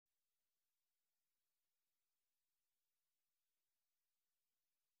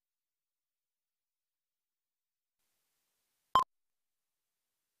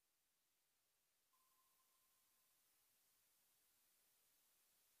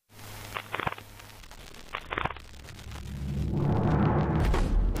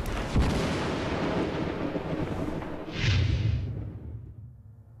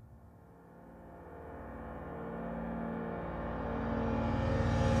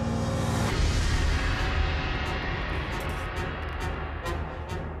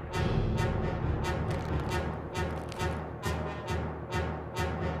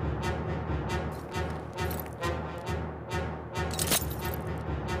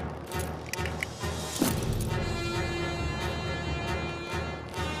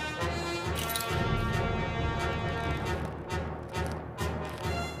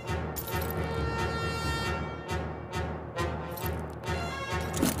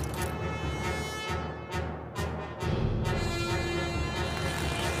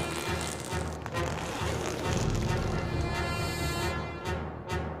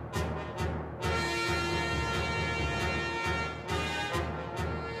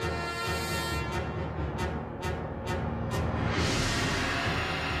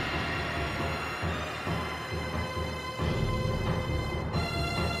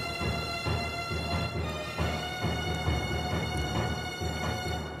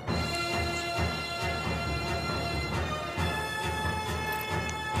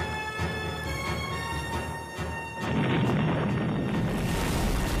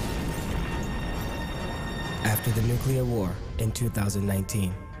After the nuclear war in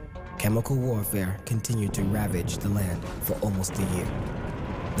 2019, chemical warfare continued to ravage the land for almost a year.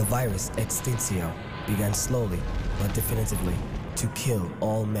 The virus Extinctio began slowly but definitively to kill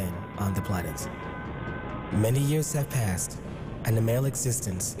all men on the planet. Many years have passed, and the male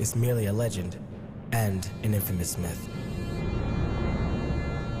existence is merely a legend and an infamous myth.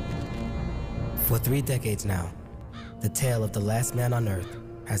 For 3 decades now, the tale of the last man on Earth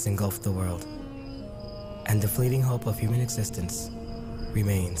has engulfed the world, and the fleeting hope of human existence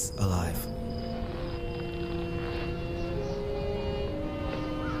remains alive.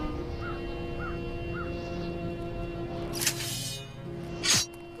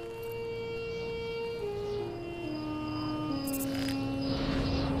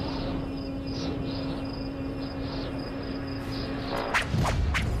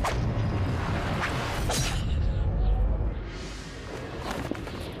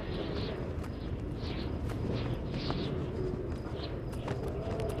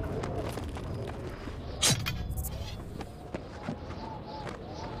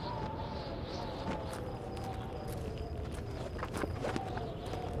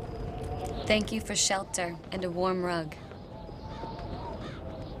 Thank you for shelter and a warm rug.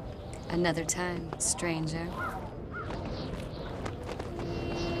 Another time, stranger.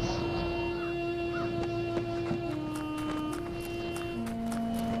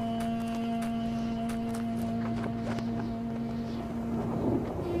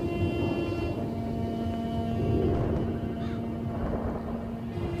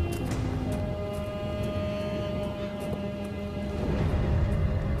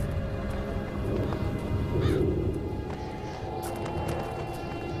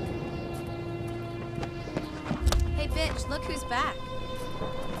 Look who's back.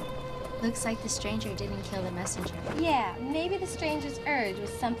 Looks like the stranger didn't kill the messenger. Yeah, maybe the stranger's urge was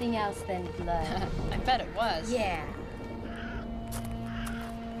something else than blood. I bet it was. Yeah.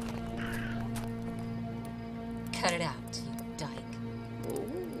 Cut it out, you dyke.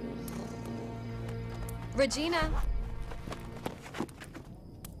 Regina!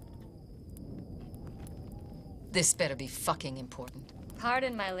 This better be fucking important.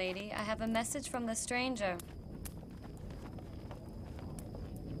 Pardon, my lady. I have a message from the stranger.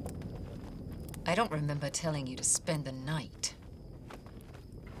 I don't remember telling you to spend the night.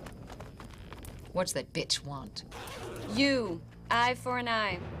 What's that bitch want? You. Eye for an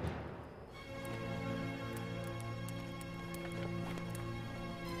eye.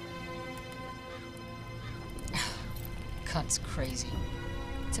 Cunt's crazy.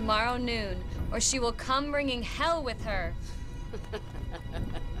 Tomorrow noon, or she will come bringing hell with her.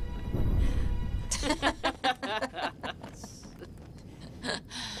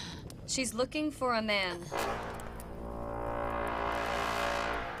 She's looking for a man.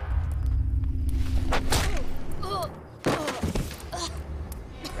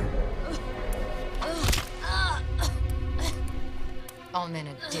 All men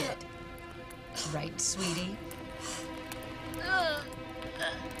are dead. Right, sweetie?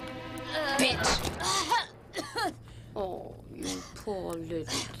 Bitch! Oh, you poor little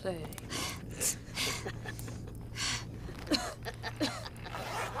thing.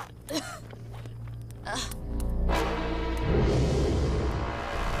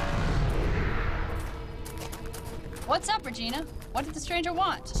 What's up, Regina? What did the stranger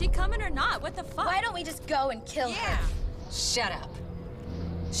want? She coming or not? What the fuck? Why don't we just go and kill her? Shut up.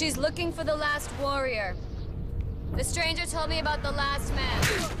 She's looking for the last warrior. The stranger told me about the last man.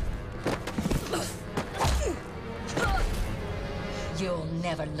 You'll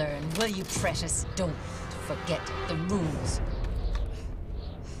never learn, will you, precious? Don't forget the rules.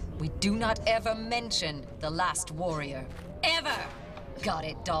 We do not ever mention the last warrior. Ever! Got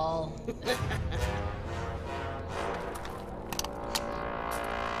it, doll?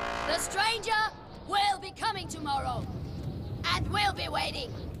 The stranger will be coming tomorrow, and we'll be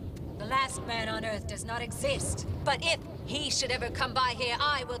waiting. The last man on Earth does not exist. But if he should ever come by here,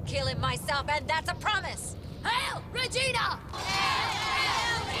 I will kill him myself, and that's a promise! Hail, Regina!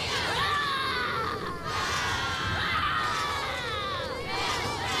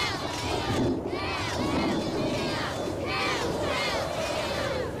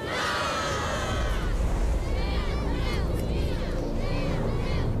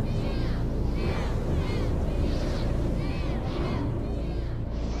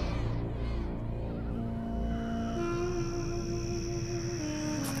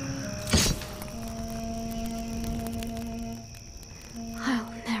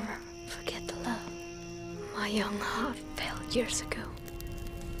 I'll never forget the love my young heart felt years ago.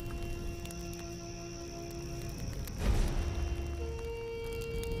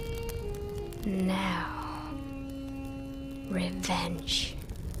 Now, Revenge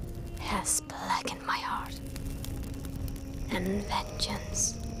has blackened my heart. And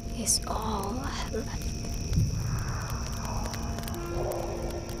vengeance is all I have left.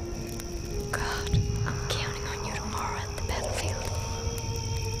 God, I'm counting on you tomorrow at the battlefield.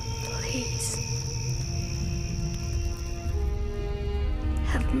 Please.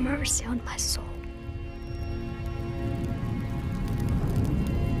 Have mercy on my soul.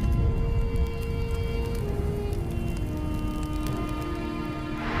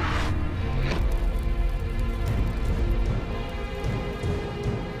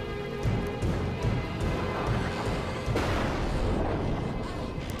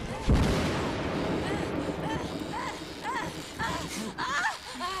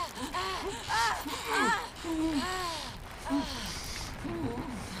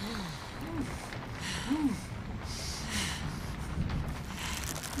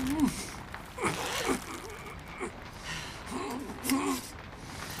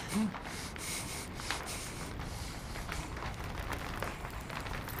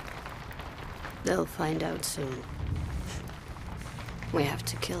 They'll find out soon. We have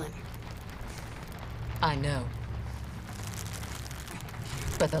to kill him. I know.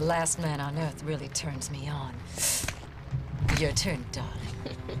 But the last man on Earth really turns me on. Your turn, darling.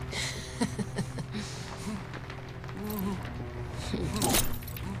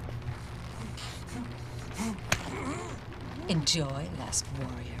 Enjoy, last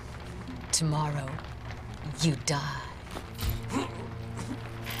warrior. Tomorrow, you die.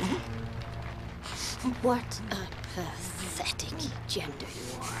 What a pathetic gender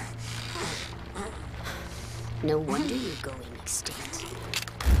you are. No wonder you're going extinct.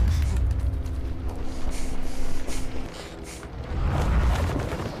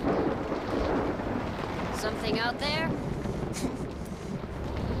 Something out there?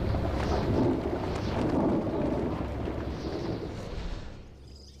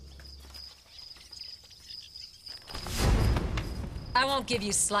 I won't give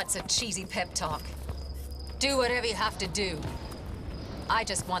you sluts a cheesy pep talk. Do whatever you have to do. I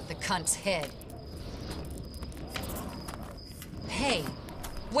just want the cunt's head. Hey,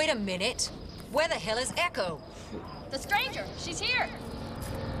 wait a minute. Where the hell is Echo? The stranger! She's here!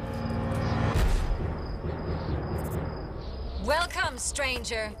 Welcome,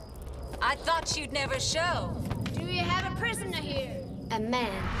 stranger. I thought you'd never show. Do you have a prisoner here? A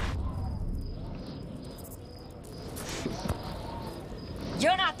man.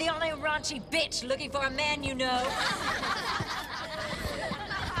 You're not the only raunchy bitch looking for a man you know.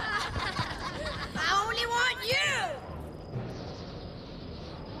 I only want you!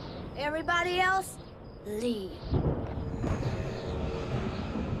 Everybody else, leave.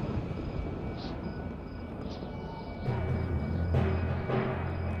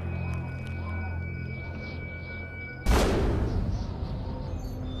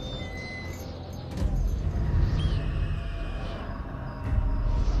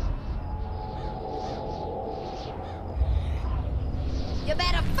 You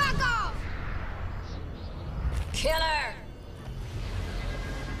better fuck off! Kill her!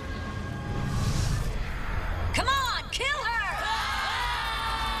 Come on, kill her!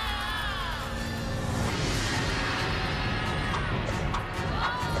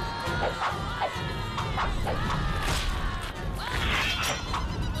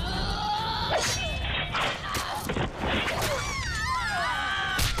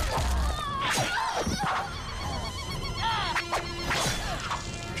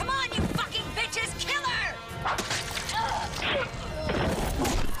 Come on, you fucking bitches, kill her!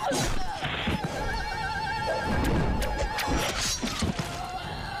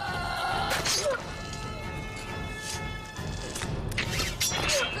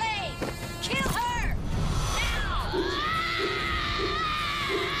 Blade, kill her! Now!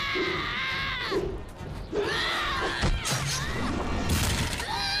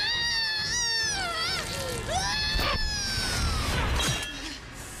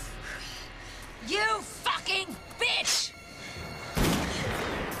 You fucking bitch!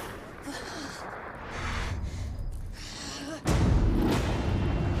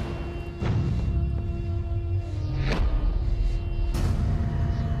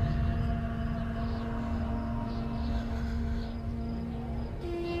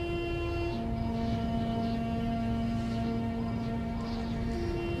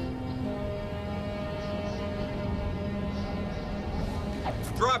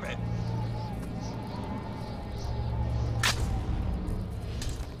 Drop it!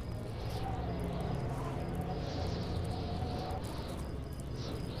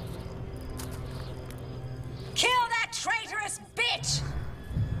 Kill that traitorous bitch!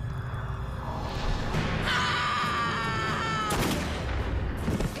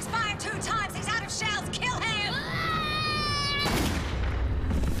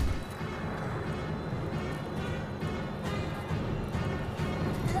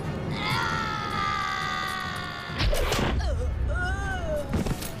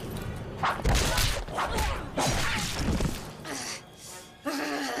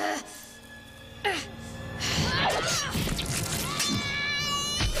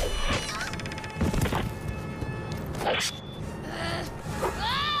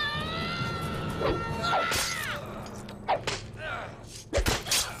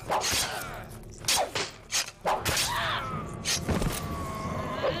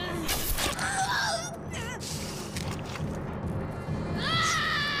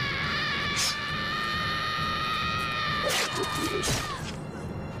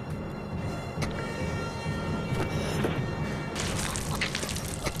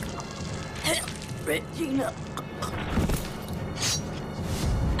 Regina.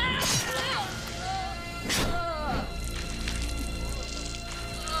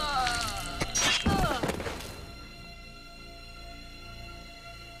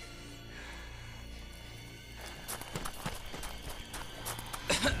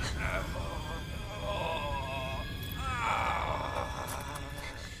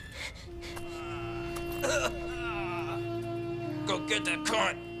 Go get that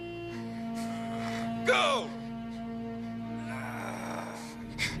cunt! Go!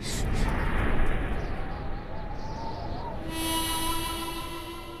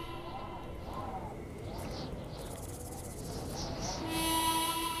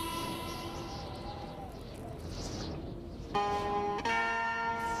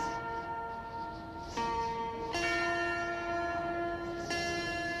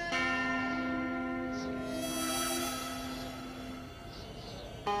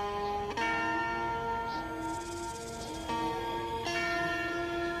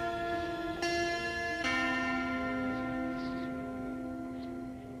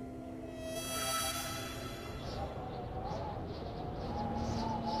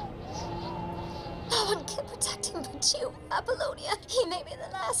 No one can protect him but you, Apollonia. He may be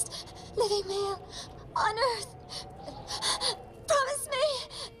the last living male on Earth. Promise me,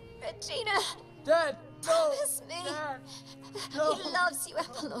 Regina. Dad, no! Promise me. Dad, no! He loves you,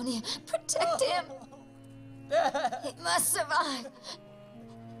 Apollonia. Protect him. Dad! He must survive.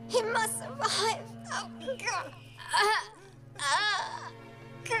 He must survive. Oh, God.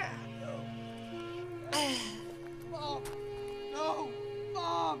 Mom! No!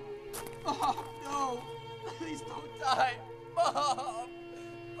 Mom! Mom, no! Please don't die! Mom!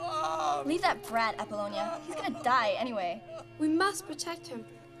 Mom! Leave that brat, Apollonia. He's gonna die anyway. We must protect him.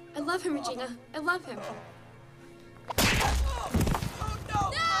 I love him, Regina. I love him. Oh,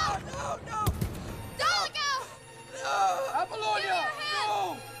 no! No! No! No! Don't let go! No! Apollonia!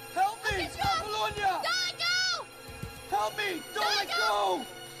 No! Help me! Apollonia! Don't let go! Help me! Don't let go!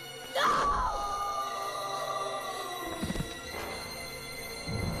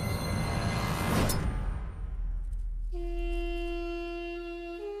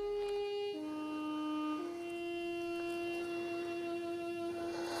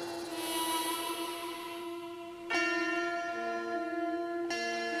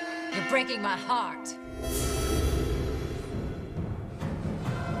 You're breaking my heart.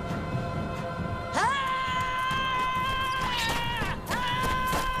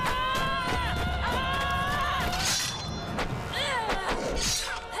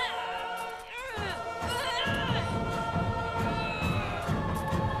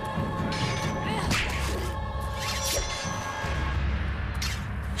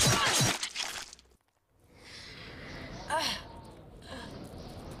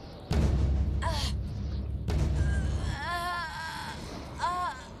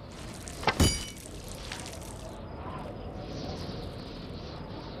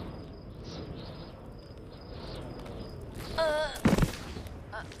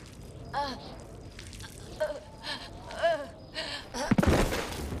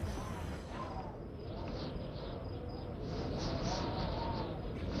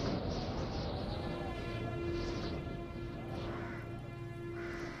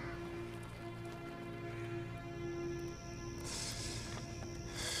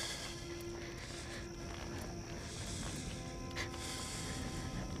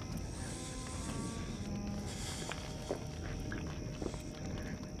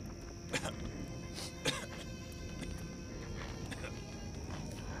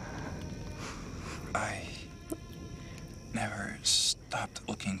 I never stopped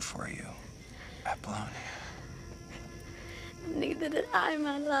looking for you, Apollonia. Neither did I,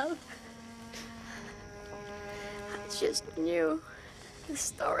 my love. I just knew the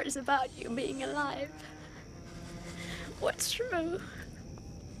stories about you being alive were true.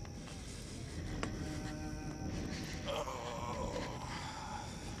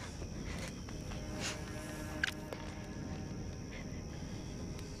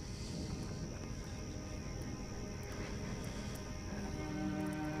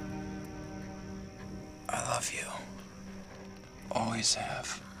 I love you. Always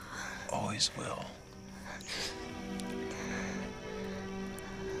have. Always will.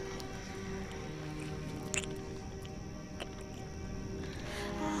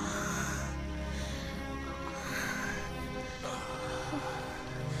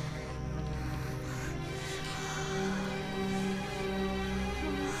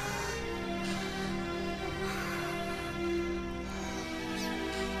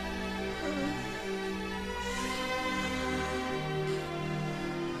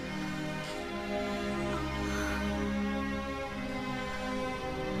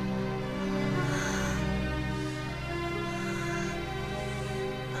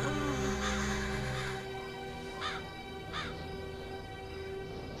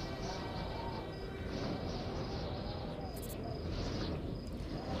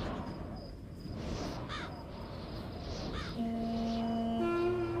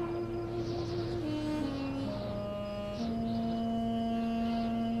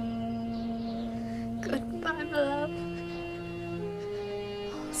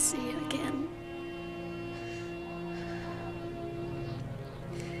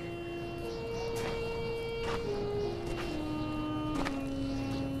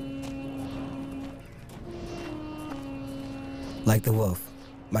 Like the wolf,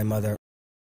 my mother